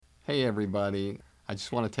Hey everybody, I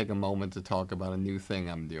just want to take a moment to talk about a new thing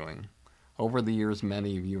I'm doing. Over the years,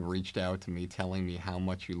 many of you have reached out to me telling me how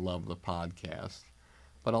much you love the podcast,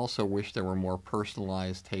 but also wish there were more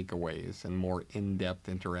personalized takeaways and more in-depth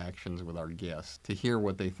interactions with our guests to hear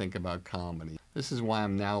what they think about comedy. This is why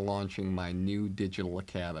I'm now launching my new digital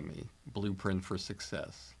academy, Blueprint for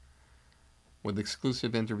Success. With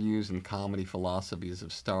exclusive interviews and comedy philosophies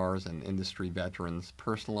of stars and industry veterans,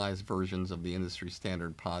 personalized versions of the industry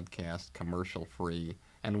standard podcast, commercial-free,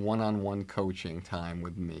 and one-on-one coaching time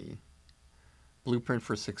with me. Blueprint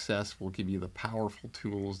for Success will give you the powerful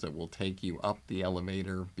tools that will take you up the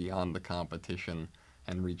elevator beyond the competition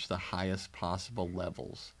and reach the highest possible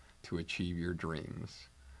levels to achieve your dreams.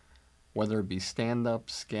 Whether it be stand-up,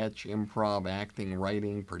 sketch, improv, acting,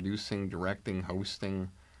 writing, producing, directing,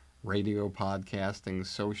 hosting, radio podcasting,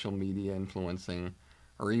 social media influencing,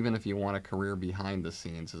 or even if you want a career behind the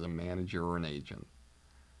scenes as a manager or an agent.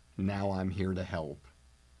 Now I'm here to help,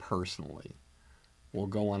 personally. We'll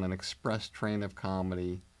go on an express train of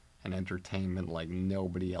comedy and entertainment like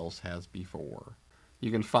nobody else has before.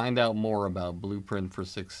 You can find out more about Blueprint for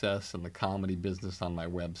Success and the comedy business on my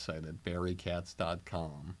website at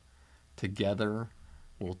barrykatz.com. Together,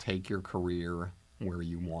 we'll take your career where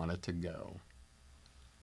you want it to go.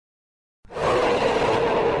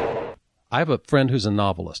 I have a friend who's a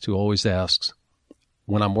novelist who always asks,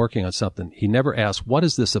 when I'm working on something, he never asks, what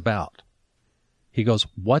is this about? He goes,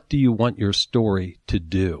 what do you want your story to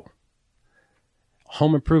do?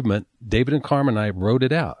 Home Improvement, David and Carmen and I wrote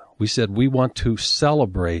it out. We said we want to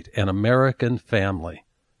celebrate an American family,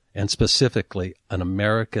 and specifically an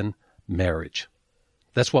American marriage.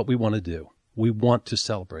 That's what we want to do. We want to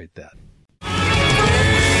celebrate that.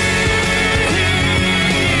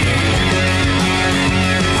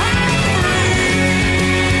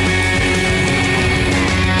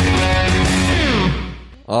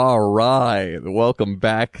 All right. Welcome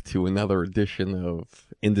back to another edition of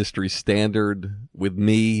Industry Standard with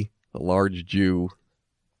me, the large Jew,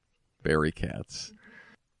 Barry Katz.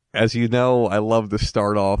 As you know, I love to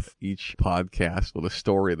start off each podcast with a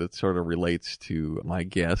story that sort of relates to my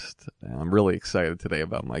guest. I'm really excited today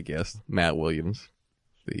about my guest, Matt Williams,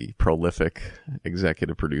 the prolific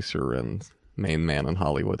executive producer and main man in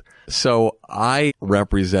Hollywood. So I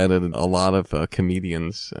represented a lot of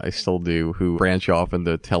comedians, I still do, who branch off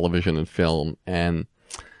into television and film. And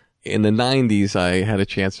in the 90s, I had a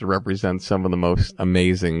chance to represent some of the most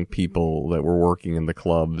amazing people that were working in the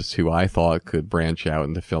clubs who I thought could branch out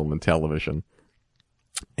into film and television.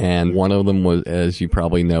 And one of them was, as you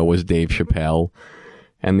probably know, was Dave Chappelle.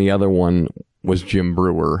 And the other one was Jim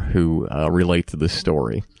Breuer, who relate to this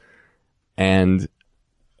story. And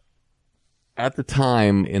at the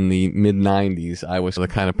time, in the mid-90s, I was the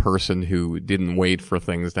kind of person who didn't wait for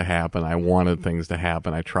things to happen. I wanted things to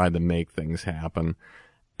happen. I tried to make things happen.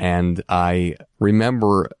 And I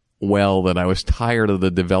remember well that I was tired of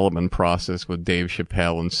the development process with Dave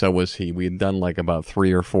Chappelle, and so was he. We had done like about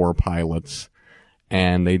 3 or 4 pilots,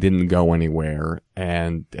 and they didn't go anywhere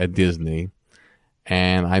and at Disney.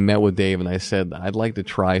 And I met with Dave, and I said, I'd like to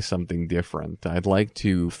try something different. I'd like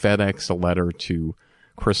to FedEx a letter to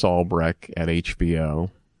Chris Albrecht at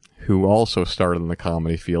HBO, who also started in the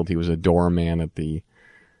comedy field. He was a doorman at the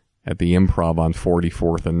Improv on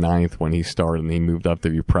 44th and 9th when he started, and he moved up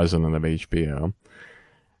to be president of HBO.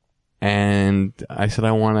 And I said,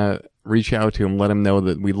 I want to reach out to him, let him know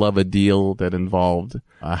that we love a deal that involved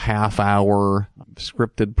a half-hour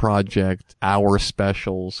scripted project, hour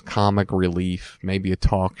specials, comic relief, maybe a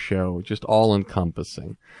talk show, just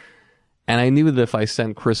all-encompassing. And I knew that if I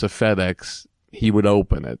sent Chris a FedEx, he would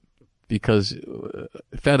open it, because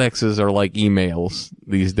FedExes are like emails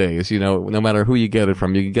these days. You know, no matter who you get it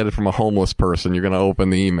from, you can get it from a homeless person. You're going to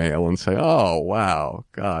open the email and say, oh, wow,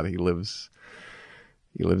 God, he lives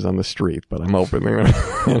on the street, but I'm opening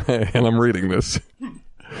it and I'm reading this.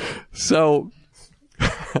 So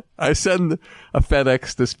I send a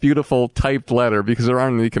FedEx this beautiful typed letter, because there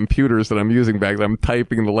aren't any computers that I'm using back then. I'm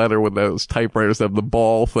typing the letter with those typewriters that have the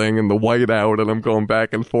ball thing and the white out, and I'm going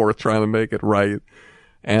back and forth trying to make it right.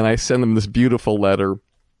 And I send him this beautiful letter,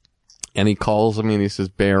 and he calls me and he says,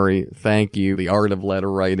 Barry, thank you. The art of letter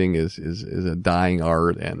writing is a dying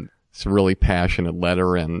art, and it's a really passionate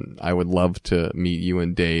letter, and I would love to meet you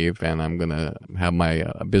and Dave, and I'm going to have my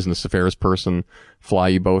business affairs person fly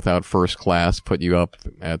you both out first class, put you up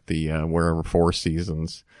at the wherever Four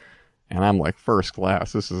Seasons. And I'm like, first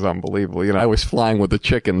class, this is unbelievable. You know, I was flying with the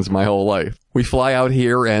chickens my whole life. We fly out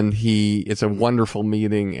here, and it's a wonderful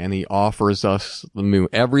meeting, and he offers us the moon.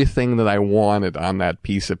 Everything that I wanted on that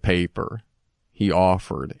piece of paper, he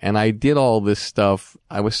offered. And I did all this stuff.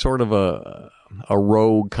 I was sort of a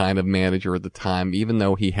rogue kind of manager at the time. Even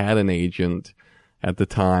though he had an agent at the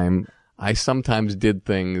time, I sometimes did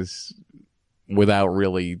things without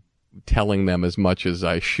really telling them as much as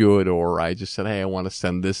I should, or I just said, hey, I want to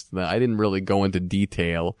send this to them. I didn't really go into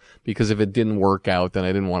detail, because if it didn't work out, then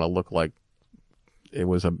I didn't want to look like it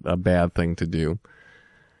was a bad thing to do.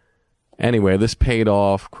 Anyway, this paid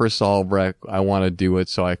off. Chris Albrecht, I want to do it,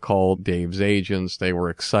 so I called Dave's agents. They were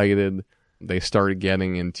excited. They started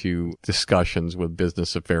getting into discussions with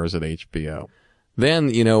business affairs at HBO.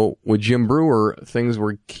 Then, with Jim Breuer, things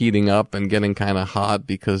were heating up and getting kind of hot,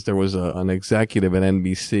 because there was an executive at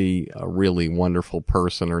NBC, a really wonderful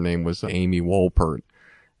person. Her name was Amy Wolpert,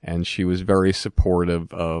 and she was very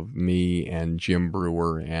supportive of me and Jim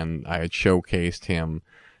Breuer, and I had showcased him.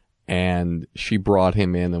 And she brought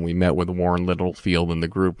him in, and we met with Warren Littlefield in the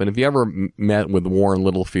group. And if you ever met with Warren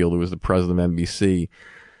Littlefield, who was the president of NBC,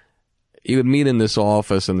 you would meet in this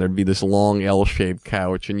office, and there'd be this long L-shaped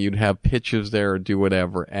couch, and you'd have pitches there or do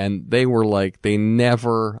whatever. And they were like, they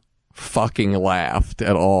never fucking laughed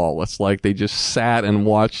at all. It's like they just sat and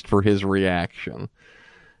watched for his reaction.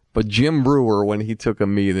 But Jim Breuer, when he took a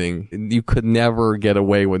meeting, you could never get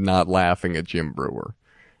away with not laughing at Jim Breuer.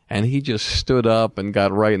 And he just stood up and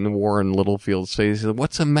got right in Warren Littlefield's face. He said,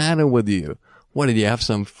 what's the matter with you? What, did you have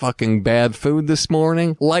some fucking bad food this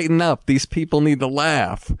morning? Lighten up. These people need to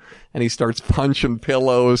laugh. And he starts punching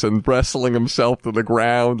pillows and wrestling himself to the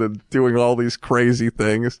ground and doing all these crazy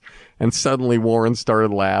things. And suddenly Warren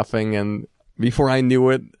started laughing. And before I knew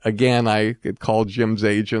it, again, I had called Jim's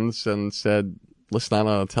agents and said, listen, I don't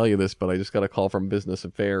know how to tell you this, but I just got a call from Business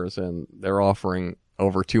Affairs, and they're offering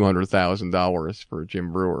over $200,000 for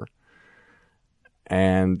Jim Breuer.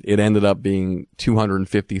 And it ended up being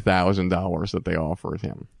 $250,000 that they offered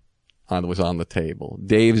him. It was on the table.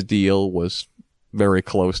 Dave's deal was very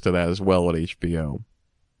close to that as well at HBO.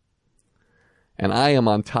 And I am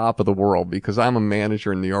on top of the world because I'm a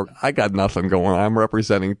manager in New York. I got nothing going on. I'm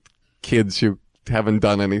representing kids who haven't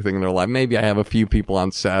done anything in their life. Maybe I have a few people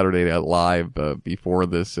on Saturday Night Live before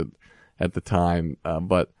this at the time,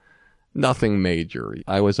 but nothing major.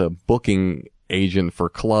 I was a booking agent for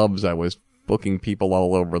clubs. I was booking people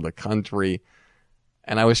all over the country,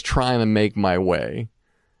 and I was trying to make my way.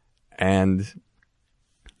 And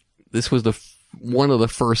this was one of the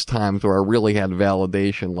first times where I really had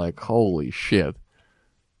validation, like, holy shit,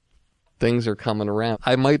 things are coming around.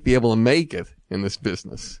 I might be able to make it in this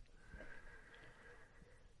business.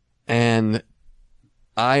 And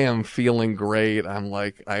I am feeling great.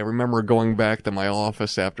 I remember going back to my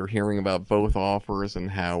office after hearing about both offers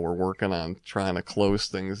and how we're working on trying to close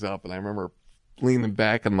things up. And I remember leaning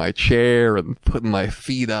back in my chair and putting my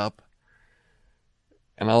feet up.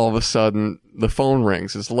 And all of a sudden, the phone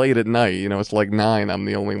rings. It's late at night. It's like 9. I'm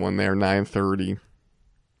the only one there, 9:30.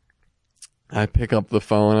 I pick up the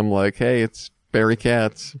phone. I'm like, hey, it's Barry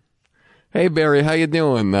Katz. Hey, Barry, how you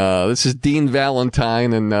doing? This is Dean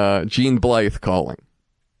Valentine and Gene Blythe calling.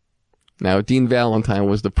 Now, Dean Valentine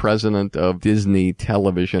was the president of Disney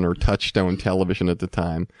Television, or Touchstone Television at the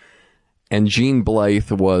time. And Gene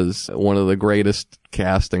Blythe was one of the greatest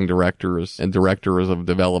casting directors and directors of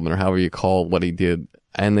development, or however you call what he did.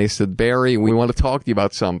 And they said, Barry, we want to talk to you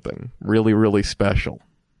about something really, really special.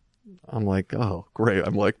 I'm like, oh, great.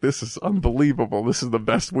 I'm like, this is unbelievable. This is the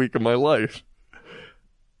best week of my life.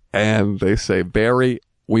 And they say, Barry,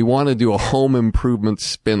 we want to do a home improvement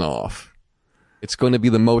spinoff. It's going to be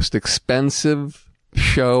the most expensive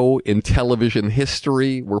show in television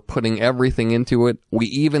history. We're putting everything into it. We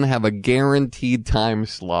even have a guaranteed time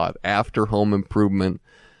slot after Home Improvement,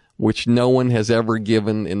 which no one has ever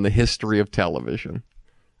given in the history of television.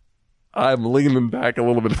 I'm leaning back a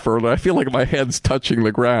little bit further. I feel like my head's touching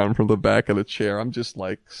the ground from the back of the chair. I'm just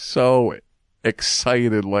like so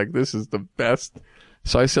excited. Like, this is the best.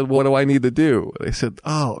 So I said, what do I need to do? They said,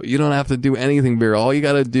 oh, you don't have to do anything, Barry. All you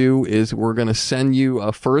got to do is we're going to send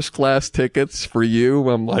you first class tickets for you.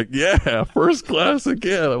 I'm like, yeah, first class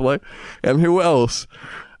again. I'm like, and who else?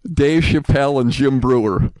 Dave Chappelle and Jim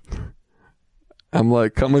Breuer. I'm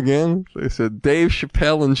like, come again? They said, Dave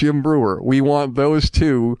Chappelle and Jim Breuer. We want those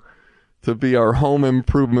two to be our Home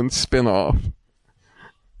Improvement spinoff.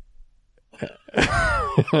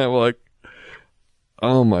 I'm like,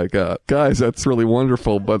 oh my God. Guys, that's really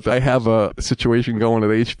wonderful, but I have a situation going at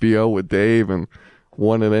HBO with Dave and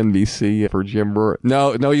one at NBC for Jim Breuer.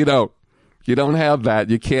 No, you don't. You don't have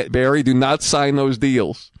that. You can't. Barry, do not sign those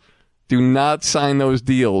deals. Do not sign those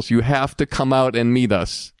deals. You have to come out and meet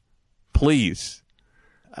us. Please.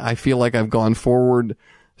 I feel like I've gone forward.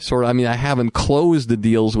 I haven't closed the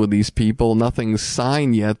deals with these people. Nothing's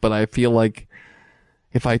signed yet, but I feel like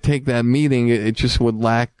if I take that meeting, it just would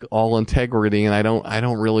lack all integrity, and I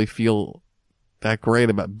don't really feel that great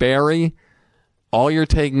about Barry. All you're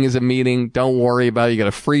taking is a meeting. Don't worry about it. You got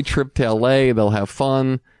a free trip to LA. They'll have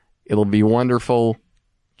fun. It'll be wonderful.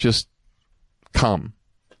 Just come.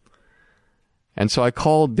 And so I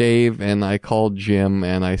called Dave and I called Jim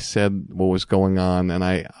and I said what was going on. And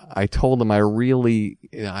I told them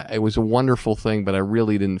it was a wonderful thing, but I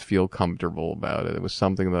really didn't feel comfortable about it. It was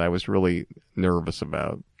something that I was really nervous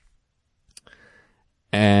about.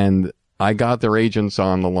 And I got their agents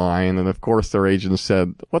on the line, and of course their agents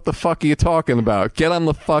said, "What the fuck are you talking about? Get on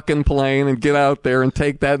the fucking plane and get out there and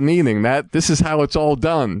take that meeting. This is how it's all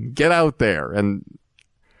done. Get out there." And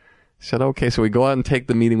I said, okay, so we go out and take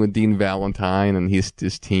the meeting with Dean Valentine and his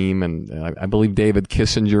team, and I believe David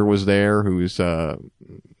Kissinger was there, who's a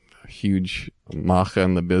huge macha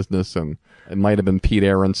in the business, and it might have been Pete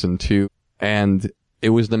Aronson too. And it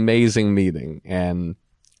was an amazing meeting, and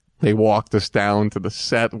they walked us down to the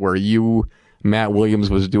set where Matt Williams,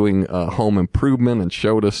 was doing Home Improvement and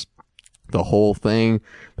showed us the whole thing.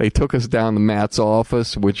 They took us down to Matt's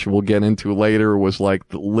office, which we'll get into later, was like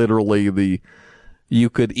literally you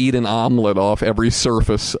could eat an omelet off every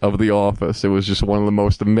surface of the office. It was just one of the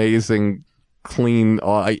most amazing, clean,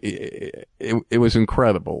 it was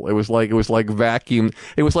incredible. It was like vacuum.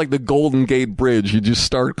 It was like the Golden Gate Bridge. You just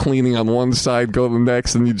start cleaning on one side, go to the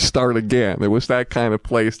next, and you'd start again. It was that kind of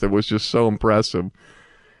place that was just so impressive.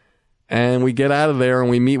 And we get out of there and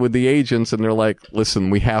we meet with the agents, and they're like, listen,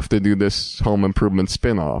 we have to do this Home Improvement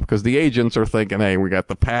spinoff. Because the agents are thinking, hey, we got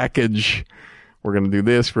the package. We're going to do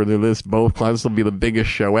this. We're going to do this. Both plans. This will be the biggest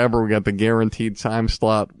show ever. We got the guaranteed time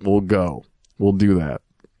slot. We'll go. We'll do that.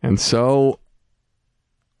 And so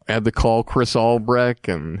I had to call Chris Albrecht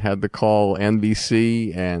and had to call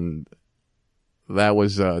NBC, and that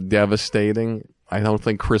was devastating. I don't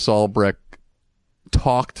think Chris Albrecht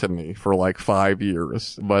talked to me for like 5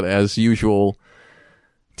 years, but as usual,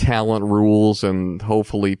 talent rules, and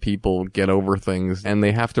hopefully people get over things, and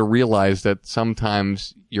they have to realize that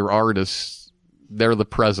sometimes your artists, they're the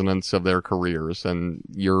presidents of their careers, and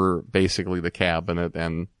you're basically the cabinet,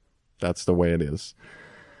 and that's the way it is.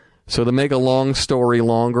 So to make a long story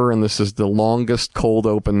longer, and this is the longest cold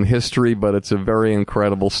open in history, but it's a very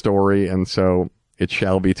incredible story, and so it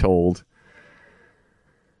shall be told.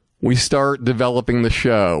 We start developing the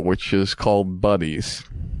show, which is called Buddies,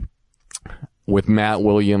 with Matt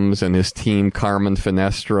Williams and his team, Carmen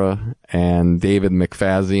Finestra and David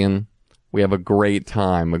McFadden. We have a great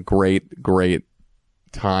time, a great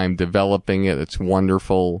time developing it. It's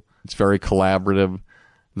wonderful. It's very collaborative.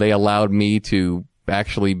 They allowed me to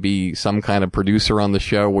actually be some kind of producer on the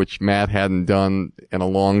show, which Matt hadn't done in a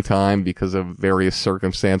long time because of various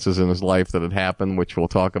circumstances in his life that had happened, which we'll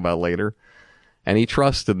talk about later. And he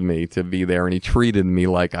trusted me to be there, and he treated me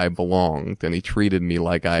like I belonged, and he treated me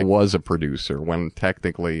like I was a producer, when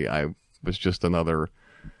technically I was just another,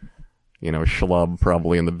 schlub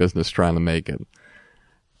probably in the business trying to make it.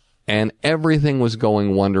 And everything was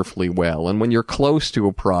going wonderfully well. And when you're close to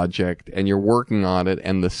a project and you're working on it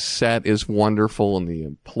and the set is wonderful and the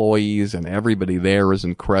employees and everybody there is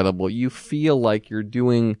incredible, you feel like you're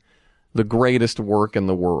doing the greatest work in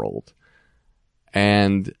the world.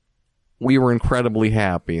 And we were incredibly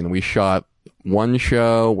happy, and we shot one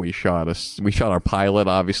show. We shot our pilot,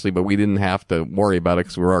 obviously, but we didn't have to worry about it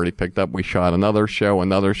because we were already picked up. We shot another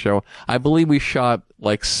show. I believe we shot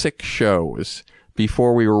like 6 shows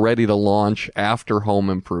before we were ready to launch after Home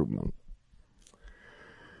Improvement.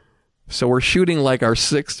 So we're shooting like our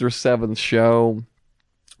 6th or 7th show,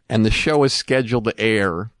 and the show is scheduled to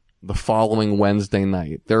air the following Wednesday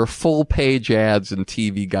night. There are full-page ads in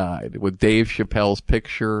TV Guide with Dave Chappelle's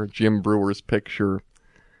picture, Jim Breuer's picture.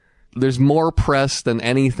 There's more press than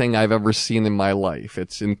anything I've ever seen in my life.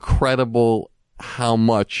 It's incredible how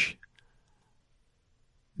much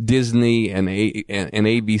Disney and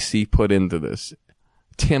ABC put into this.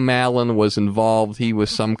 Tim Allen was involved. He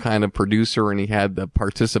was some kind of producer, and he had the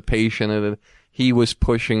participation in it. He was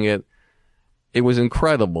pushing it. It was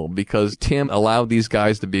incredible because Tim allowed these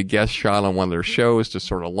guys to be a guest shot on one of their shows to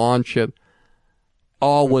sort of launch it.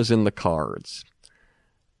 All was in the cards.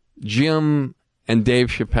 Jim and Dave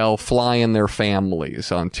Chappelle fly in their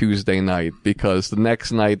families on Tuesday night because the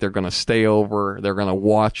next night they're going to stay over. They're going to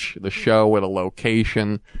watch the show at a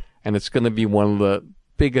location, and it's going to be one of the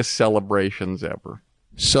biggest celebrations ever.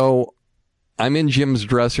 So I'm in Jim's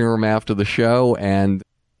dressing room after the show, and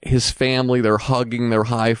his family, they're hugging, they're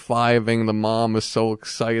high-fiving. The mom is so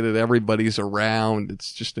excited. Everybody's around.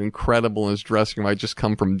 It's just incredible in his dressing room. I just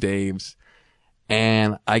come from Dave's.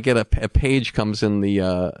 And I get a page comes in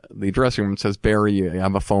the dressing room and says, Barry, I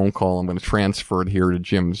have a phone call. I'm going to transfer it here to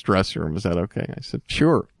Jim's dressing room. Is that okay? I said,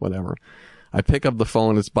 sure, whatever. I pick up the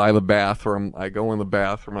phone. It's by the bathroom. I go in the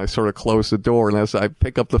bathroom. I sort of close the door. And as I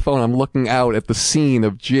pick up the phone, I'm looking out at the scene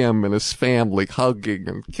of Jim and his family hugging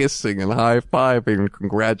and kissing and high-fiving and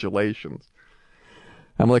congratulations.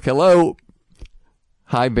 I'm like, hello.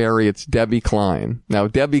 Hi, Barry. It's Debbie Klein. Now,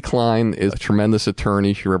 Debbie Klein is a tremendous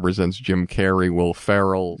attorney. She represents Jim Carrey, Will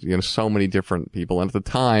Ferrell, so many different people. And at the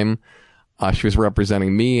time, she was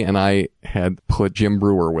representing me, and I had put Jim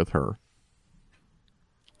Breuer with her.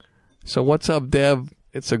 So what's up, Deb?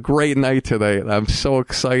 It's a great night today. I'm so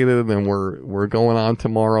excited, and we're going on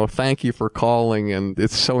tomorrow. Thank you for calling, and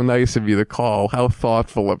it's so nice of you to call. How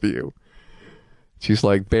thoughtful of you. She's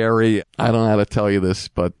like, Barry, I don't know how to tell you this,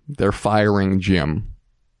 but they're firing Jim.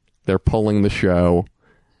 They're pulling the show,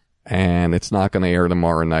 and it's not going to air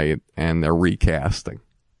tomorrow night, and they're recasting.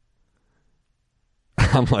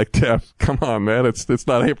 I'm like, Deb, come on, man. It's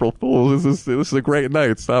not April Fool's. This is a great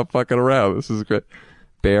night. Stop fucking around. This is great.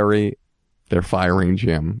 Barry, they're firing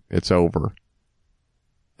Jim. It's over.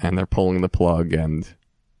 And they're pulling the plug, and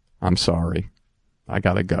I'm sorry. I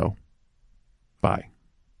gotta go. Bye.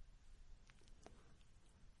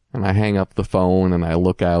 And I hang up the phone, and I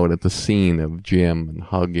look out at the scene of Jim and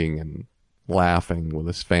hugging and laughing with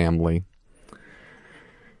his family.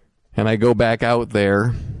 And I go back out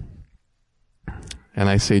there, and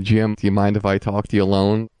I say, Jim, do you mind if I talk to you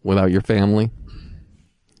alone without your family?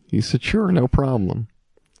 He said, sure, no problem.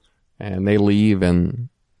 And they leave, and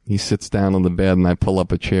he sits down on the bed, and I pull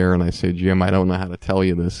up a chair, and I say, Jim, I don't know how to tell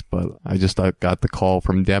you this, but I just got the call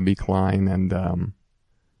from Debbie Klein, and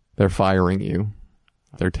they're firing you.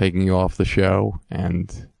 They're taking you off the show,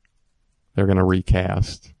 and they're going to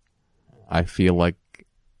recast. I feel like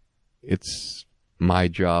it's my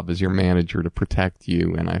job as your manager to protect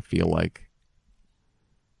you, and I feel like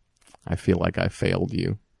I failed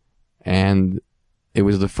you. And it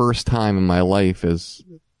was the first time in my life, as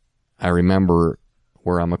I remember,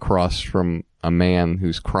 where I'm across from a man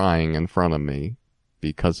who's crying in front of me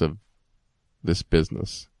because of this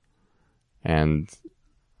business. And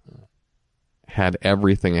had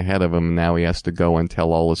everything ahead of him. Now he has to go and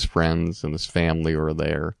tell all his friends and his family who are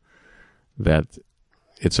there that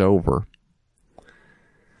it's over.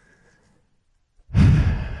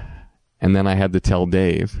 And then I had to tell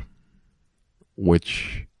Dave,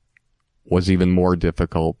 which was even more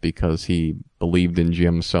difficult because he believed in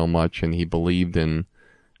Jim so much, and he believed in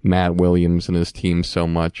Matt Williams and his team so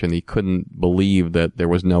much, and he couldn't believe that there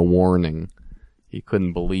was no warning. He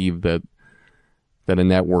couldn't believe that a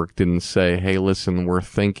network didn't say, hey, listen, we're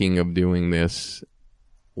thinking of doing this.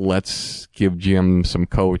 Let's give Jim some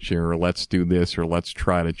coaching, or let's do this, or let's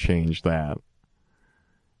try to change that.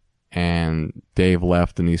 And Dave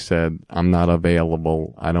left, and he said, I'm not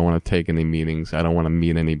available. I don't want to take any meetings. I don't want to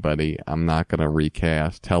meet anybody. I'm not going to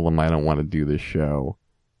recast. Tell them I don't want to do this show.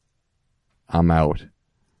 I'm out.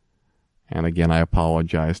 And again, I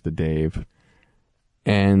apologize to Dave.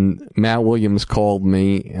 And Matt Williams called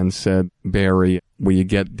me and said, Barry, will you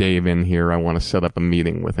get Dave in here? I want to set up a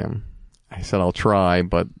meeting with him. I said, I'll try,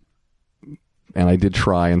 and I did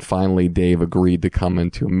try, and finally Dave agreed to come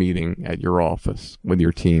into a meeting at your office with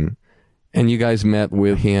your team. And you guys met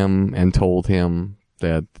with him and told him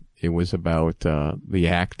that it was about the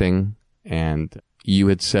acting, and you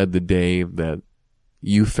had said to Dave that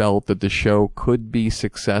you felt that the show could be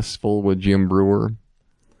successful with Jim Breuer,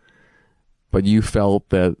 but you felt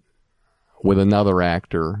that with another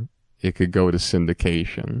actor, it could go to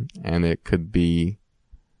syndication, and it could be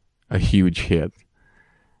a huge hit.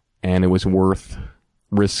 And it was worth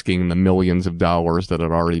risking the millions of dollars that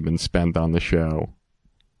had already been spent on the show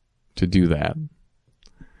to do that.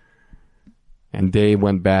 And Dave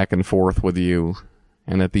went back and forth with you,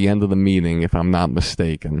 and at the end of the meeting, if I'm not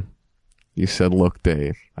mistaken, you said, look,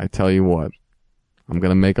 Dave, I tell you what, I'm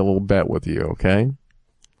going to make a little bet with you, okay?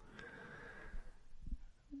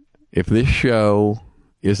 If this show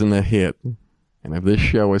isn't a hit, and if this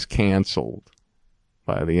show is canceled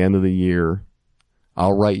by the end of the year,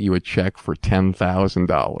 I'll write you a check for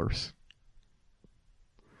 $10,000.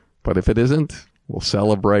 But if it isn't, we'll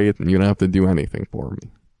celebrate, and you don't have to do anything for me.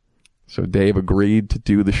 So Dave agreed to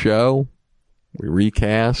do the show. We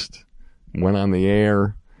recast, went on the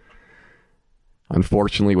air.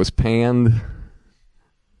 Unfortunately, it was panned.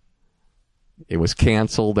 It was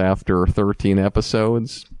canceled after 13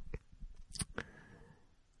 episodes.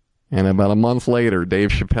 And about a month later,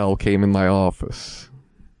 Dave Chappelle came in my office,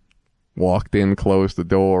 walked in, closed the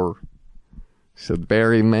door, said,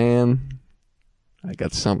 Barry, man, I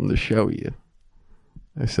got something to show you.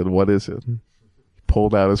 I said, what is it?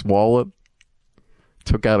 pulled out his wallet,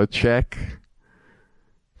 took out a check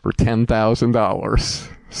for $10,000,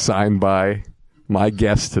 signed by my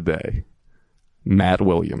guest today, Matt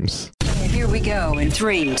Williams. Here we go in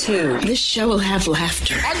 3, 2. This show will have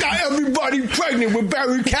laughter. I got everybody pregnant with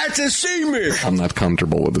Barry Katz and semen. I'm not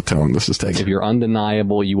comfortable with the tone this is taking. If you're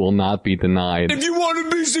undeniable, you will not be denied. If you want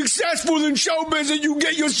to be successful in show business, you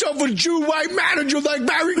get yourself a Jew white manager like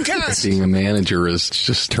Barry Katz. Being a manager is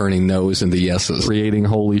just turning no's into yeses. Creating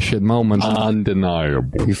holy shit moments.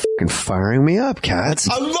 Undeniable. You fucking firing me up, Katz.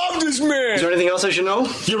 I love this man. Is there anything else I should know?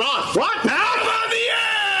 You're on. What? I'm on the air.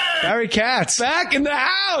 Barry Katz. Back in the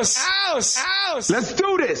house. Let's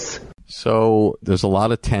do this. So there's a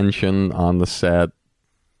lot of tension on the set.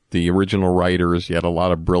 The original writers, you had a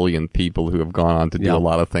lot of brilliant people who have gone on to do a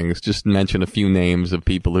lot of things. Just mention a few names of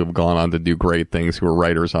people who have gone on to do great things who were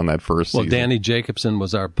writers on that first season. Well, Danny Jacobson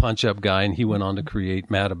was our punch-up guy, and he went on to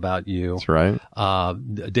create Mad About You. That's right.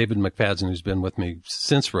 David McFadden, who's been with me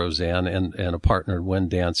since Roseanne, and a partner, Wynn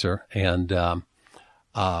Dancer, and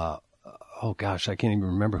oh gosh, I can't even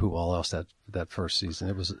remember who all else that first season.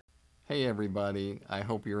 It was. Hey everybody, I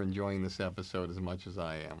hope you're enjoying this episode as much as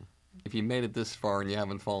I am. If you made it this far and you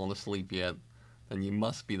haven't fallen asleep yet, then you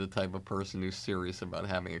must be the type of person who's serious about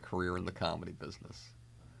having a career in the comedy business.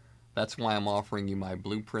 That's why I'm offering you my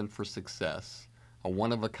Blueprint for Success, a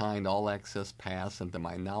one-of-a-kind all-access pass into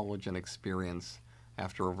my knowledge and experience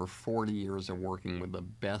after over 40 years of working with the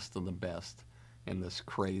best of the best in this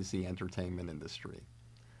crazy entertainment industry.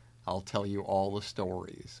 I'll tell you all the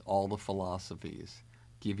stories, all the philosophies,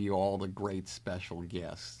 give you all the great special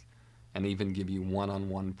guests, and even give you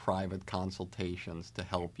one-on-one private consultations to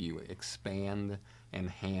help you expand,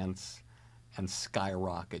 enhance, and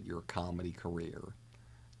skyrocket your comedy career.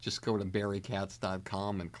 Just go to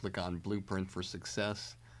barrykatz.com and click on Blueprint for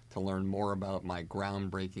Success to learn more about my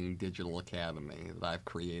groundbreaking digital academy that I've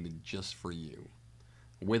created just for you.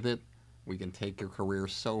 With it, we can take your career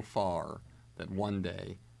so far that one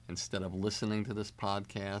day, instead of listening to this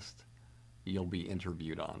podcast, you'll be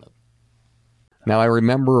interviewed on it. Now, I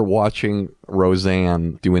remember watching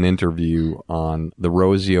Roseanne do an interview on the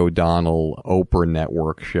Rosie O'Donnell Oprah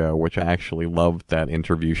Network show, which I actually loved that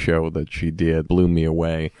interview show that she did, blew me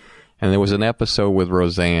away. And there was an episode with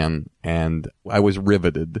Roseanne, and I was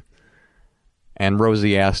riveted. And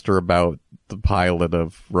Rosie asked her about the pilot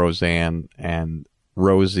of Roseanne, and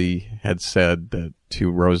Rosie had said that to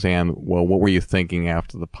Roseanne, well, what were you thinking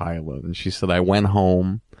after the pilot? And she said, I went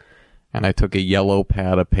home, and I took a yellow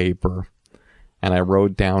pad of paper, and I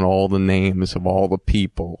wrote down all the names of all the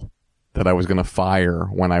people that I was going to fire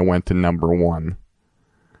when I went to number one.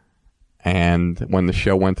 And when the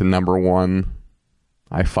show went to number one,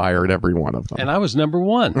 I fired every one of them. And I was number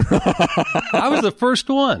one. I was the first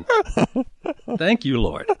one. Thank you,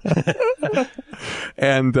 Lord.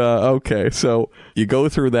 And, okay, so you go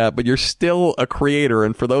through that, but you're still a creator.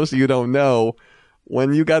 And for those of you who don't know,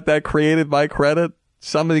 when you got that created by credit,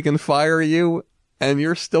 somebody can fire you and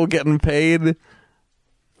you're still getting paid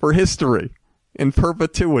for history in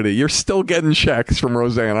perpetuity. You're still getting checks from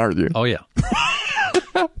Roseanne, aren't you? Oh, yeah.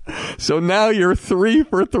 So now you're 3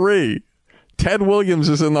 for 3. Ted Williams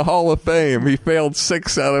is in the Hall of Fame. He failed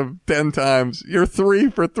 6 out of 10 times. You're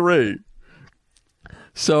 3 for 3.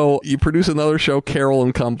 So you produce another show, Carol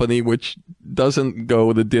and Company, which doesn't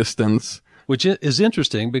go the distance. Which is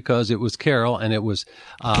interesting because it was Carol and it was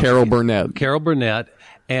Carol Burnett. Carol Burnett.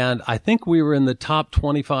 And I think we were in the top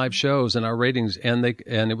 25 shows in our ratings, and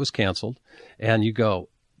it was canceled. And you go,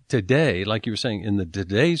 today, like you were saying, in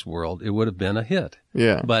today's world, it would have been a hit.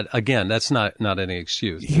 Yeah. But again, that's not any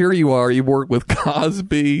excuse. Here you are. You work with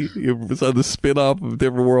Cosby. You're on the spin-off of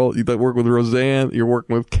Different World. You work with Roseanne. You're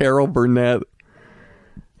working with Carol Burnett.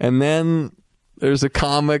 And then there's a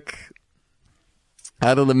comic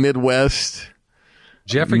out of the Midwest.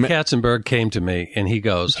 Jeffrey Katzenberg came to me and he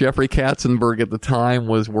goes, Jeffrey Katzenberg at the time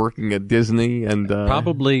was working at Disney and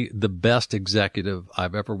probably the best executive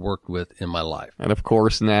I've ever worked with in my life. And of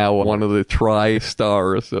course now one of the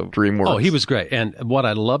tri-stars of DreamWorks. Oh, he was great. And what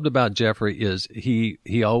I loved about Jeffrey is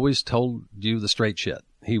he always told you the straight shit.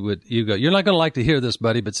 You go, you're not going to like to hear this,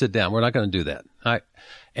 buddy, but sit down. We're not going to do that.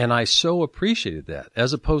 And I so appreciated that,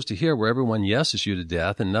 as opposed to here where everyone yeses you to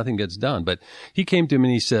death and nothing gets done. But he came to me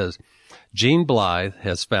and he says, Gene Blythe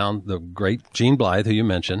has found, the great Gene Blythe, who you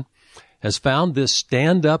mentioned, has found this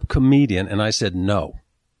stand-up comedian. And I said, no.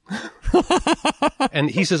 And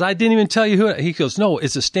he says, I didn't even tell you who. He goes, no,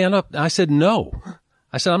 it's a stand-up. I said, no.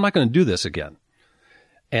 I said, I'm not going to do this again.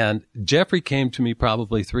 And Jeffrey came to me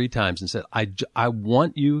probably 3 times and said, I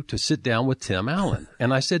want you to sit down with Tim Allen.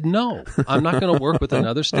 And I said, no, I'm not going to work with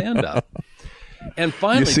another stand-up. And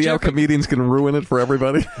finally, you see how comedians can ruin it for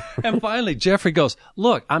everybody? And finally, Jeffrey goes,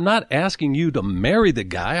 look, I'm not asking you to marry the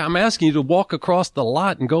guy. I'm asking you to walk across the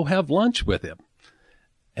lot and go have lunch with him.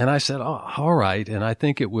 And I said, oh, all right. And I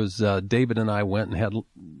think it was David and I went and had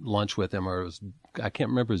lunch with him, or it was, I can't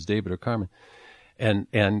remember if it was David or Carmen. And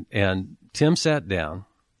Tim sat down.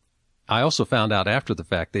 I also found out after the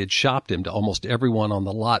fact they had shopped him to almost everyone on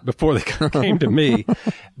the lot before they came to me.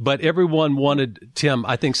 But everyone wanted Tim.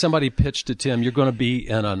 I think somebody pitched to Tim, you're going to be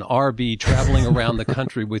in an RV traveling around the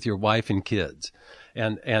country with your wife and kids.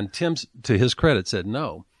 And Tim, to his credit, said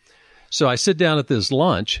no. So I sit down at this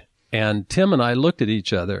lunch, and Tim and I looked at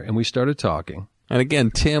each other, and we started talking. And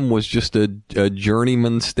again, Tim was just a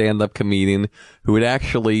journeyman stand-up comedian who had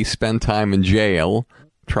actually spent time in jail.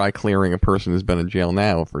 Try clearing a person who's been in jail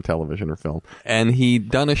now for television or film. And he'd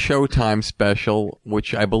done a Showtime special,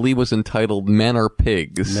 which I believe was entitled Men Are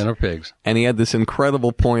Pigs. Men Are Pigs. And he had this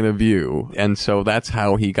incredible point of view. And so that's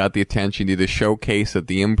how he got the attention. He did a showcase at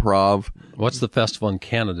the Improv. What's the festival in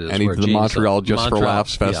Canada? And he did the Montreal Just for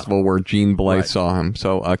Laughs festival where Gene Blythe saw him.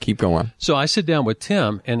 So keep going. So I sit down with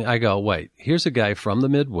Tim and I go, wait, here's a guy from the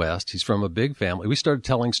Midwest. He's from a big family. We started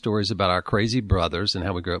telling stories about our crazy brothers and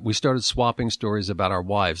how we grew up. We started swapping stories about our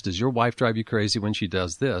wives. Does your wife drive you crazy when she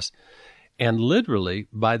does this? And literally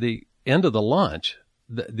by the end of the lunch,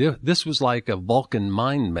 this was like a Vulcan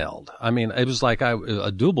mind meld. I mean, it was like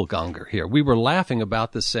a Doppelganger here. We were laughing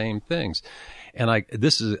about the same things. And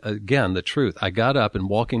this is, again, the truth. I got up and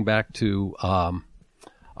walking back to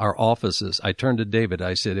our offices, I turned to David.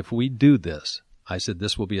 I said, if we do this, I said,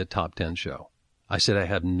 this will be a top 10 show. I said, I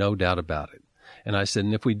have no doubt about it. And I said,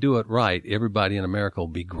 and if we do it right, everybody in America will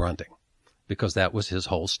be grunting. Because that was his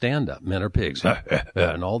whole stand-up. Men are pigs.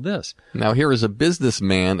 And all this. Now, here as a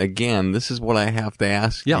businessman, again, this is what I have to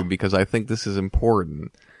ask you because I think this is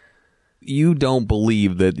important. You don't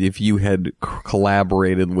believe that if you had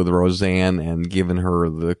collaborated with Roseanne and given her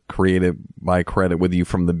the creative by credit with you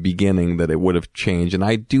from the beginning that it would have changed. And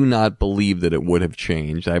I do not believe that it would have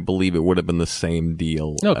changed. I believe it would have been the same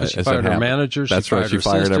deal. No, because she fired her manager. That's right. She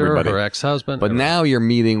fired sister, everybody. Her ex-husband. But now you're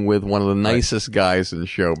meeting with one of the nicest guys in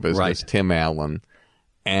show business, Tim Allen.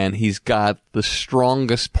 And he's got the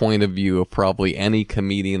strongest point of view of probably any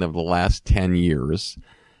comedian of the last 10 years.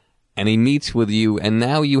 And he meets with you, and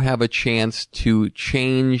now you have a chance to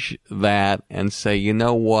change that and say, you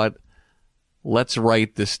know what, let's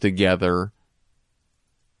write this together.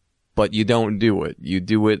 But you don't do it. You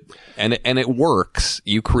do it, and it works.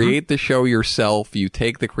 You create the show yourself. You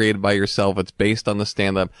take the creative by yourself. It's based on the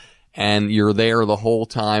stand-up, and you're there the whole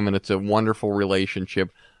time, and it's a wonderful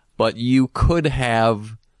relationship. But you could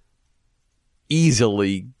have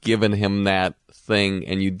easily given him that thing,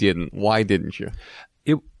 and you didn't. Why didn't you?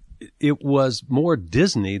 It was more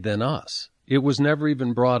Disney than us. It was never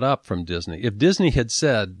even brought up from Disney. If Disney had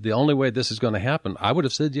said the only way this is going to happen, I would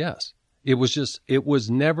have said yes. It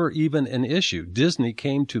was never even an issue. Disney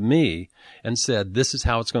came to me and said, this is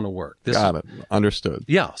how it's going to work. Got it. Understood.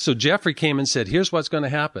 Yeah. So Jeffrey came and said, here's what's going to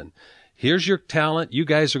happen. Here's your talent. You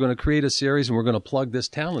guys are going to create a series, and we're going to plug this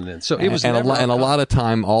talent in. So it was, and a lot of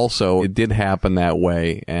time also it did happen that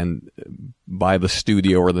way, and by the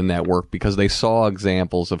studio or the network, because they saw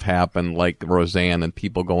examples of happen like Roseanne and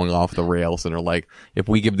people going off the rails and are like, if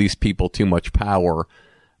we give these people too much power,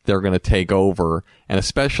 they're going to take over. And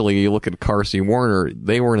especially you look at Carsey Werner,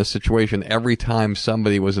 they were in a situation every time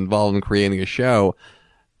somebody was involved in creating a show,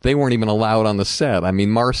 they weren't even allowed on the set. I mean,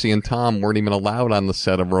 Marcy and Tom weren't even allowed on the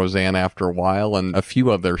set of Roseanne after a while and a few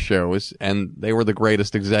of their shows, and they were the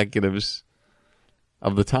greatest executives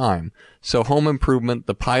of the time. So Home Improvement,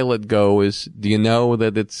 the pilot goes, do you know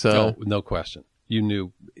that it's... No question. You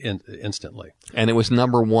knew instantly. And it was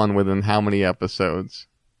 #1 within how many episodes?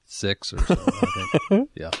 6 or something, I think.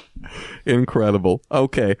 Yeah. Incredible.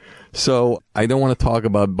 Okay. So I don't want to talk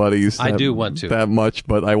about Buddies. I do want to. That much,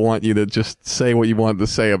 but I want you to just say what you want to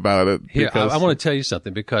say about it. Here, I want to tell you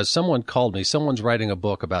something because someone called me. Someone's writing a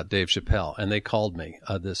book about Dave Chappelle, and they called me,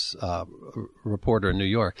 this reporter in New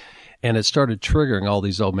York, and it started triggering all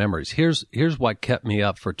these old memories. Here's what kept me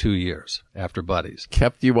up for 2 years after Buddies.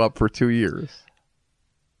 Kept you up for 2 years?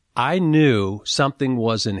 I knew something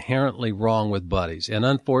was inherently wrong with Buddies. And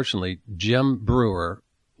unfortunately, Jim Brewer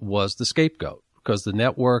was the scapegoat because the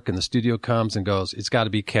network and the studio comes and goes, it's got to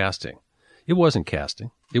be casting. It wasn't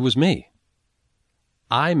casting. It was me.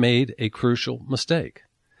 I made a crucial mistake.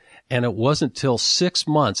 And it wasn't till 6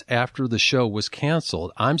 months after the show was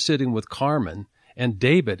canceled, I'm sitting with Carmen and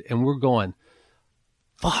David, and we're going,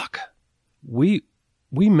 fuck, we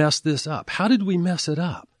messed this up. How did we mess it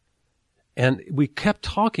up? And we kept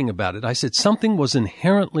talking about it. I said something was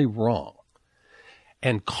inherently wrong.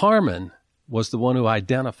 And Carmen was the one who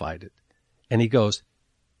identified it. And he goes,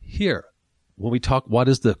 here, when we talk, what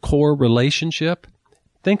is the core relationship?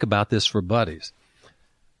 Think about this for buddies.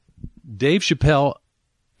 Dave Chappelle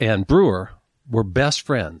and Brewer were best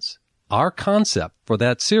friends. Our concept for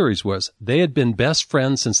that series was they had been best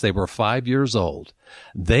friends since they were 5 years old.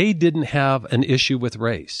 They didn't have an issue with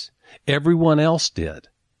race. Everyone else did.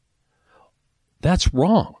 That's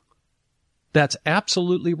wrong. That's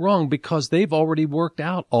absolutely wrong because they've already worked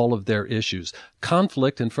out all of their issues.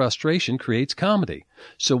 Conflict and frustration creates comedy.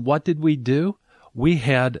 So what did we do? We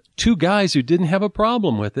had two guys who didn't have a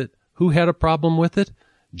problem with it. Who had a problem with it?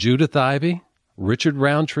 Judith Ivey, Richard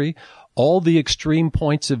Roundtree. All the extreme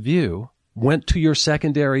points of view went to your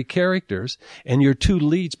secondary characters, and your two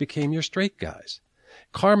leads became your straight guys.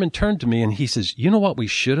 Carmen turned to me and he says, you know what we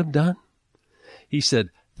should have done? He said,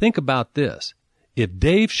 think about this. If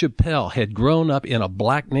Dave Chappelle had grown up in a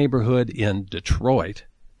black neighborhood in Detroit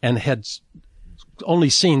and had only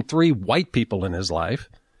seen 3 white people in his life,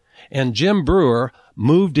 and Jim Brewer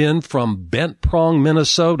moved in from Bent Prong,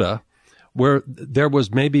 Minnesota, where there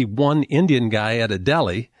was maybe one Indian guy at a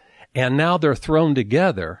deli, and now they're thrown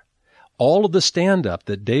together, all of the stand-up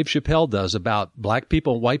that Dave Chappelle does about black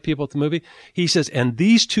people and white people at the movie, he says, and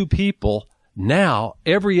these two people, now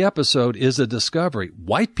every episode is a discovery.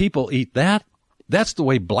 White people eat that. That's the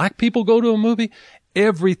way black people go to a movie.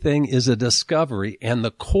 Everything is a discovery, and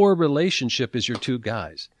the core relationship is your two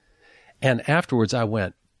guys. And afterwards I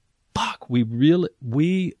went, fuck, we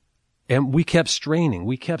kept straining.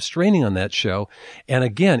 We kept straining on that show. And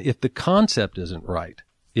again, if the concept isn't right,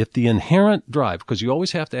 if the inherent drive, because you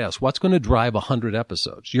always have to ask, what's going to drive 100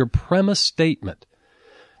 episodes? Your premise statement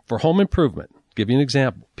for Home Improvement. Give you an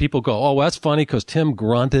example. People go, oh, that's funny because Tim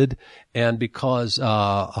grunted and because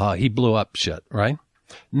he blew up shit, right?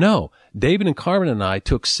 No. David and Carmen and I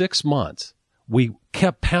took 6 months. We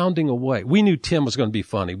kept pounding away. We knew Tim was going to be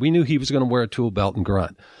funny. We knew he was going to wear a tool belt and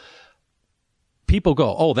grunt. People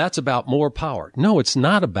go, oh, that's about more power. No, it's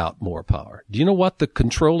not about more power. Do you know what the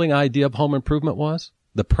controlling idea of Home Improvement was?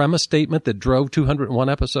 The premise statement that drove 201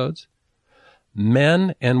 episodes?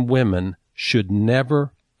 Men and women should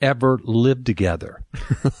never ever live together.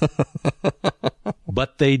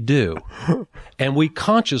 But they do. And we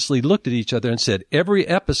consciously looked at each other and said, every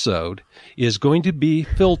episode is going to be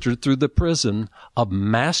filtered through the prism of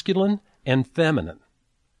masculine and feminine.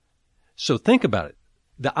 So think about it.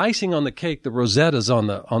 The icing on the cake, the Rosettas on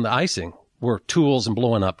the icing were tools and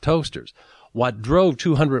blowing up toasters. What drove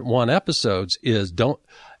 201 episodes is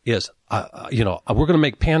we're going to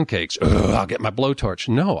make pancakes. I'll get my blowtorch.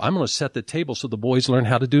 No, I'm going to set the table so the boys learn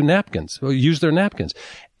how to do napkins, use their napkins.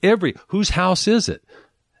 Whose house is it?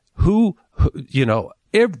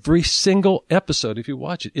 Every single episode, if you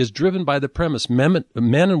watch it, is driven by the premise men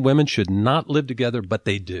and women should not live together, but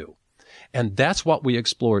they do. And that's what we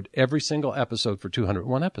explored every single episode for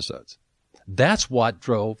 201 episodes. That's what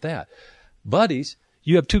drove that. Buddies,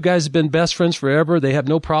 you have two guys who've been best friends forever. They have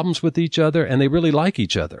no problems with each other, and they really like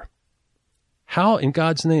each other. How in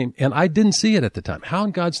God's name, and I didn't see it at the time, how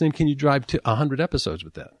in God's name can you drive to 100 episodes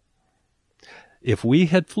with that? If we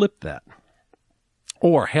had flipped that,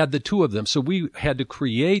 or had the two of them, so we had to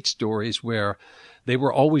create stories where they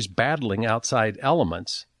were always battling outside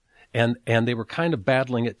elements, and they were kind of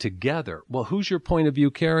battling it together. Well, who's your point of view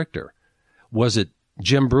character? Was it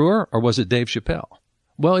Jim Brewer or was it Dave Chappelle?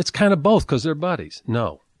 Well, it's kind of both because they're buddies.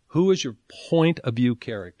 No. Who is your point of view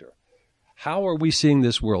character? How are we seeing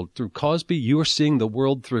this world? Through Cosby, you are seeing the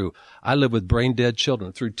world through, I live with brain dead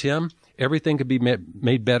children. Through Tim, everything could be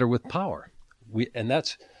made better with power.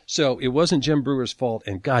 So it wasn't Jim Brewer's fault.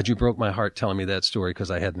 And God, you broke my heart telling me that story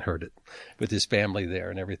because I hadn't heard it with his family there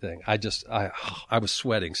and everything. I was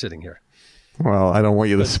sweating sitting here. Well, I don't want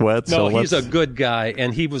you to sweat. No, he's a good guy,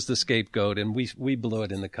 and he was the scapegoat, and we blew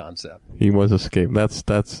it in the concept. He was a scapegoat.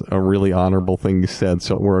 That's a really honorable thing you said.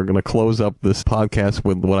 So we're going to close up this podcast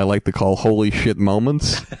with what I like to call holy shit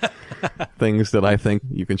moments, things that I think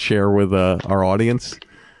you can share with our audience.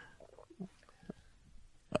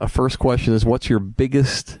 First question is, what's your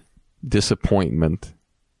biggest disappointment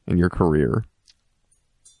in your career?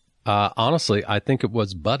 Honestly, I think it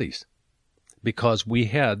was Buddies, because we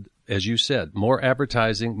had, as you said, more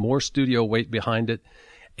advertising, more studio weight behind it.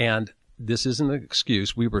 And this isn't an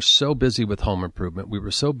excuse. We were so busy with Home Improvement. We were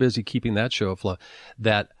so busy keeping that show afloat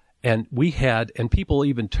and people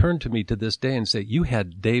even turn to me to this day and say, you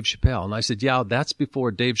had Dave Chappelle. And I said, yeah, that's before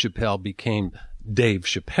Dave Chappelle became Dave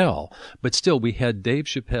Chappelle. But still, we had Dave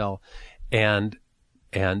Chappelle, and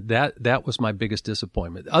that was my biggest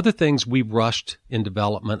disappointment. Other things we rushed in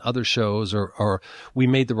development, other shows, or we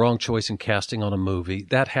made the wrong choice in casting on a movie.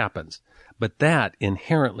 That happens. But that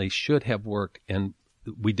inherently should have worked, and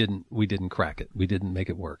we didn't crack it. We didn't make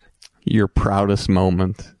it work. Your proudest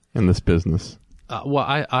moment in this business? Well,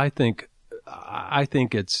 I think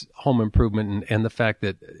it's Home Improvement and the fact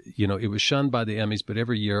that, it was shunned by the Emmys, but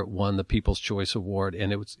every year it won the People's Choice Award.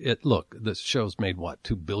 And look, the show's made what,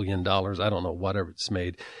 $2 billion? I don't know, whatever it's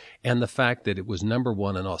made. And the fact that it was number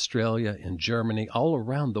one in Australia, in Germany, all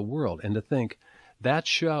around the world. And to think that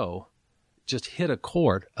show just hit a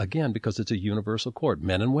chord, again, because it's a universal chord,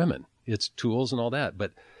 men and women. It's tools and all that.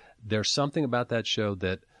 But there's something about that show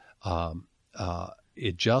that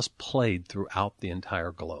it just played throughout the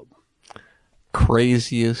entire globe.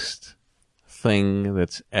 Craziest thing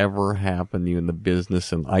that's ever happened to you in the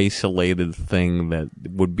business, an isolated thing that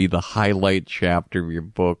would be the highlight chapter of your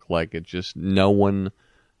book, like it just no one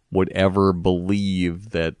would ever believe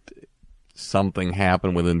that something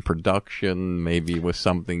happened within production, maybe it was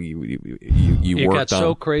something you it worked on. It got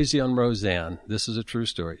so crazy on Roseanne. This is a true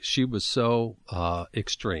story. She was so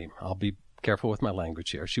extreme. I'll be careful with my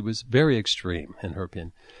language here. She was very extreme, in her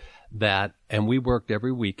opinion. And we worked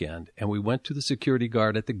every weekend, and we went to the security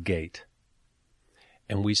guard at the gate,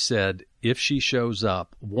 and we said, if she shows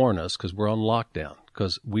up, warn us, because we're on lockdown,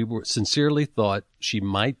 because we sincerely thought she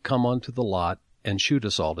might come onto the lot and shoot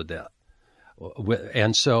us all to death.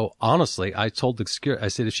 And so, honestly, I told the security, I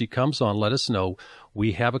said, if she comes on, let us know.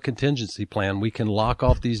 We have a contingency plan. We can lock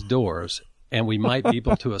off these doors, and we might be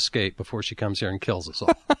able to escape before she comes here and kills us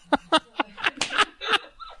all.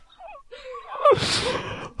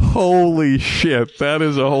 Holy shit. That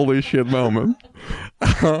is a holy shit moment.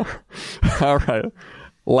 All right.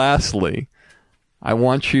 Lastly, I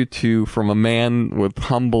want you to, from a man with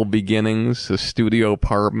humble beginnings, a studio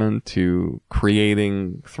apartment, to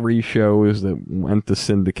creating 3 shows that went to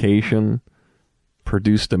syndication,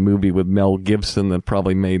 produced a movie with Mel Gibson that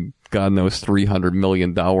probably made, God knows, $300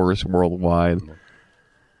 million worldwide.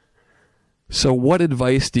 So what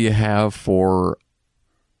advice do you have for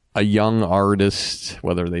a young artist,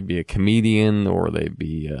 whether they be a comedian or they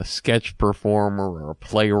be a sketch performer or a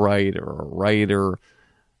playwright or a writer?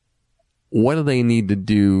 What do they need to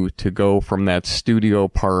do to go from that studio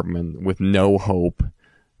apartment with no hope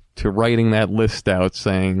to writing that list out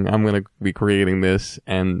saying, I'm going to be creating this,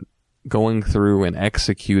 and going through and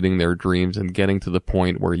executing their dreams and getting to the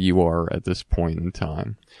point where you are at this point in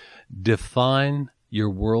time? Define your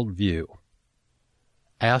worldview.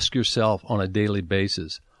 Ask yourself on a daily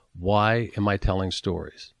basis, why am I telling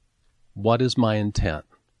stories? What is my intent?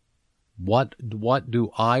 What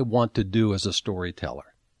do I want to do as a storyteller?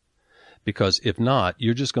 Because if not,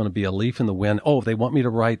 you're just going to be a leaf in the wind. Oh, they want me to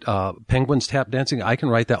write penguins tap dancing. I can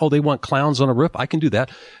write that. Oh, they want clowns on a roof. I can do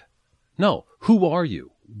that. No. Who are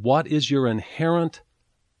you? What is your inherent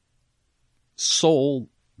soul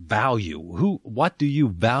value? What do you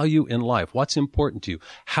value in life? What's important to you?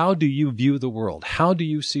 How do you view the world? How do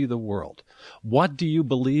you see the world? What do you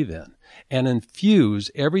believe in? And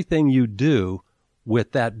infuse everything you do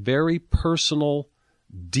with that very personal,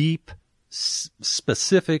 deep,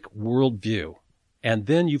 specific worldview. And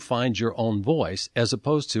then you find your own voice, as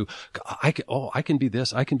opposed to, I can be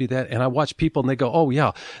this, I can be that. And I watch people and they go, oh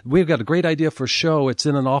yeah, we've got a great idea for a show. It's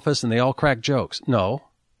in an office and they all crack jokes. No.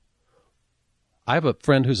 I have a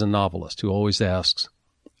friend who's a novelist who always asks,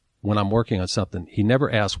 when I'm working on something, he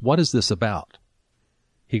never asks, what is this about?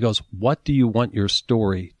 He goes, what do you want your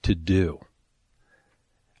story to do?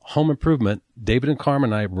 Home Improvement, David and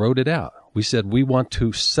Carmen and I wrote it out. We said we want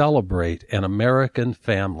to celebrate an American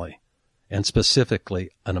family, and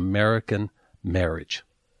specifically an American marriage.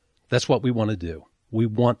 That's what we want to do. We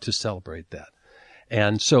want to celebrate that.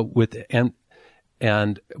 And so with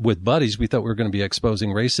Buddies, we thought we were going to be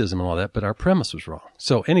exposing racism and all that, but our premise was wrong.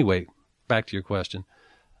 So anyway, back to your question.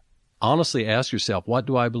 Honestly, ask yourself, what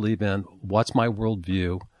do I believe in? What's my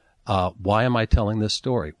worldview? Why am I telling this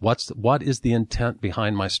story? What is the intent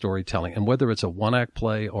behind my storytelling? And whether it's a 1-act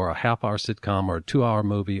play or a half-hour sitcom or a 2-hour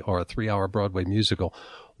movie or a 3-hour Broadway musical,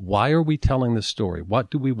 why are we telling this story? What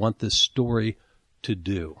do we want this story to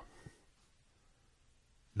do?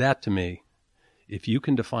 That, to me, if you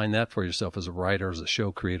can define that for yourself as a writer, as a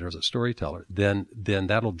show creator, as a storyteller, then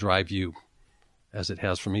that'll drive you, as it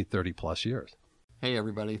has for me, 30-plus years. Hey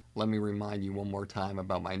everybody, let me remind you one more time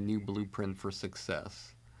about my new Blueprint for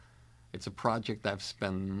Success. It's a project I've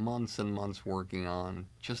spent months and months working on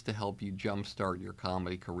just to help you jumpstart your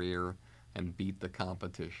comedy career and beat the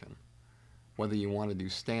competition. Whether you want to do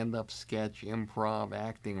stand-up, sketch, improv,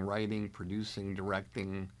 acting, writing, producing,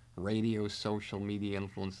 directing, radio, social media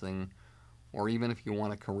influencing, or even if you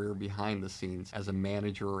want a career behind the scenes as a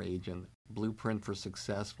manager or agent, Blueprint for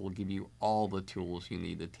Success will give you all the tools you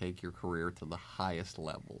need to take your career to the highest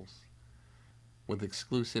levels. with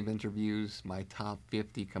exclusive interviews, my top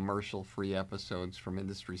 50 commercial-free episodes from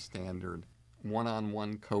Industry Standard,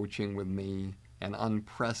 one-on-one coaching with me, and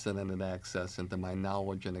unprecedented access into my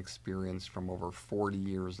knowledge and experience from over 40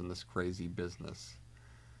 years in this crazy business.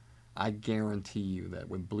 I guarantee you that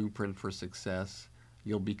with Blueprint for Success,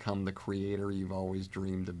 you'll become the creator you've always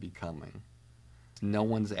dreamed of becoming. No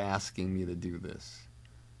one's asking me to do this.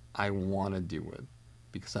 I want to do it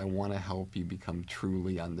because I want to help you become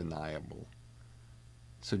truly undeniable.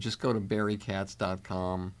 So just go to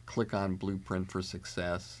barrykatz.com, click on Blueprint for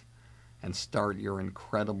Success, and start your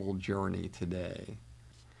incredible journey today.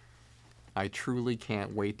 I truly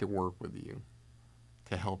can't wait to work with you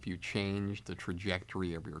to help you change the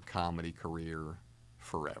trajectory of your comedy career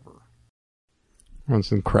forever.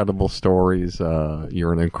 It's incredible stories.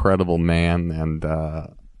 You're an incredible man, and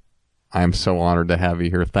I'm so honored to have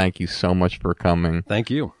you here. Thank you so much for coming.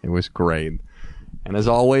 Thank you. It was great. And as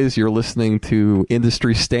always, you're listening to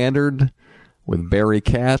Industry Standard with Barry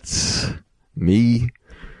Katz, me.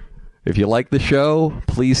 If you like the show,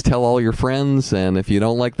 please tell all your friends. And if you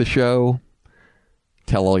don't like the show,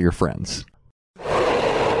 tell all your friends.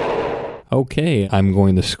 Okay, I'm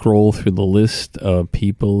going to scroll through the list of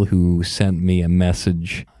people who sent me a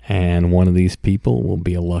message, and one of these people will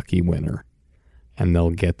be a lucky winner. And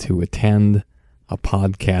they'll get to attend a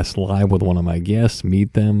podcast live with one of my guests,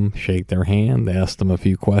 meet them, shake their hand, ask them a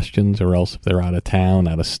few questions, or else if they're out of town,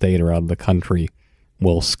 out of state, or out of the country,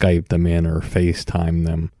 we'll Skype them in or FaceTime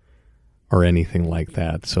them or anything like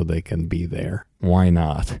that so they can be there. Why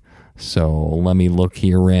not? So let me look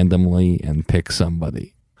here randomly and pick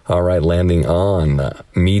somebody. All right, landing on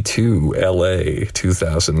Me Too, LA,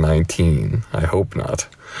 2019. I hope not.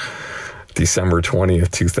 December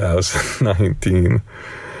 20th, 2019.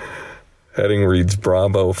 Heading reads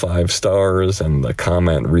Bravo, 5 stars, and the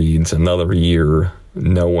comment reads, another year,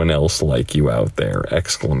 no one else like you out there, !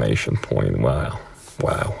 Wow.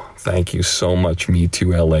 Wow. Thank you so much, Me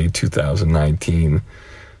Too LA 2019.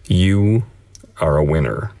 You are a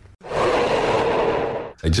winner.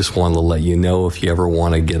 I just wanted to let you know if you ever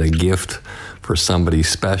want to get a gift for somebody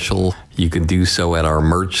special, you can do so at our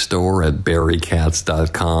merch store at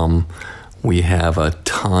barrykatz.com. We have a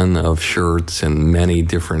ton of shirts in many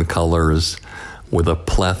different colors with a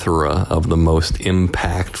plethora of the most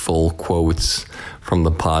impactful quotes from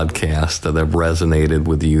the podcast that have resonated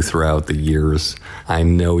with you throughout the years. I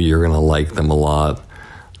know you're going to like them a lot.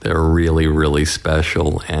 They're really, really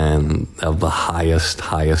special and of the highest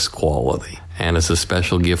quality. And it's a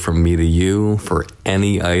special gift from me to you. For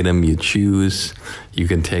any item you choose, you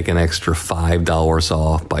can take an extra $5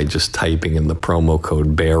 off by just typing in the promo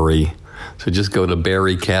code Barry. So just go to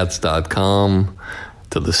barrykatz.com,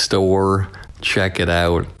 to the store, check it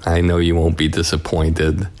out. I know you won't be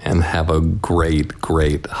disappointed, and have a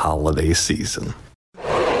great holiday season.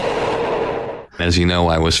 As you know,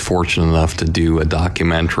 I was fortunate enough to do a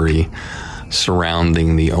documentary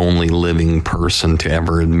surrounding the only living person to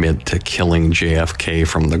ever admit to killing JFK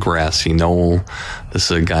from the grassy knoll.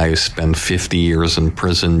 This is a guy who spent 50 years in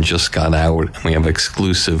prison, just got out, and we have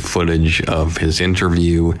exclusive footage of his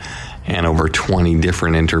interview and over 20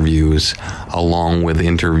 different interviews, along with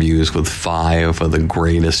interviews with 5 of the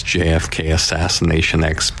greatest JFK assassination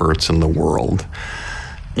experts in the world.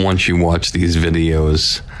 Once you watch these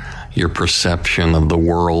videos, your perception of the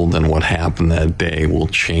world and what happened that day will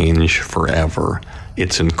change forever.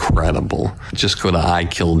 It's incredible. Just go to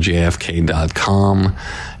ikilledjfk.com.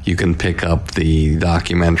 You can pick up the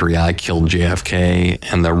documentary I Killed JFK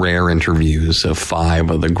and the rare interviews of 5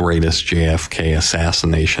 of the greatest JFK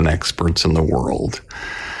assassination experts in the world.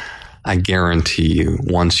 I guarantee you,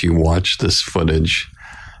 once you watch this footage,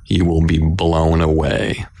 you will be blown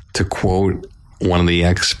away. To quote one of the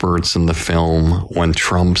experts in the film, when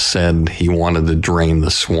Trump said he wanted to drain the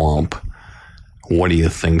swamp, what do you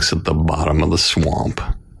think's at the bottom of the swamp?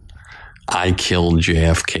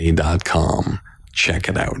 ikilledjfk.com. Check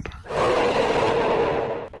it out.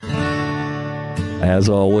 As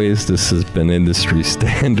always, this has been Industry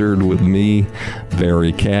Standard with me,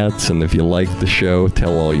 Barry Katz. And if you like the show,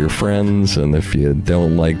 tell all your friends. And if you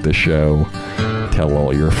don't like the show, tell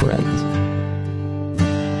all your friends.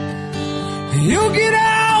 You get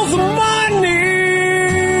all the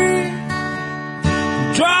money,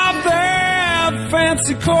 drive that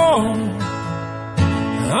fancy car,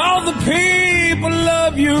 all the people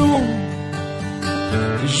love you,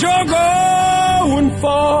 'cause you're going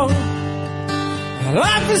far.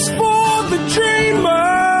 Life is for the dreamers,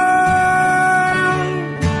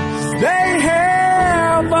 they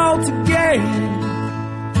have all to gain.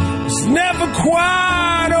 It's never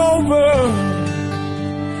quite over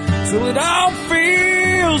till it all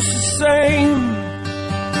feels the same.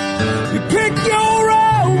 You pick your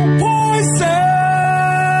own poison,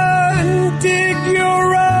 dig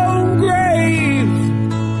your own grave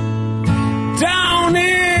down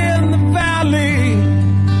in the valley.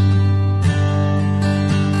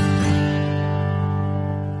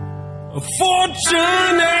 A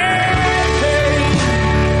fortune and pain.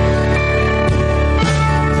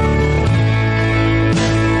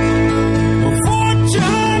 A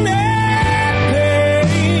fortune and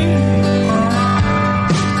pain.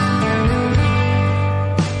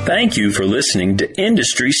 Thank you for listening to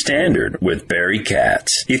Industry Standard with Barry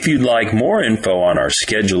Katz. If you'd like more info on our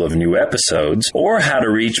schedule of new episodes or how to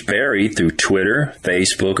reach Barry through Twitter,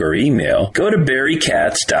 Facebook, or email, go to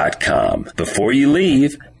barrykatz.com. Before you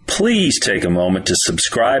leave, please take a moment to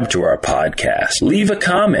subscribe to our podcast, leave a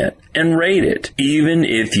comment, and rate it, even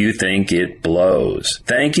if you think it blows.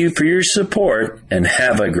 Thank you for your support, and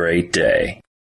have a great day.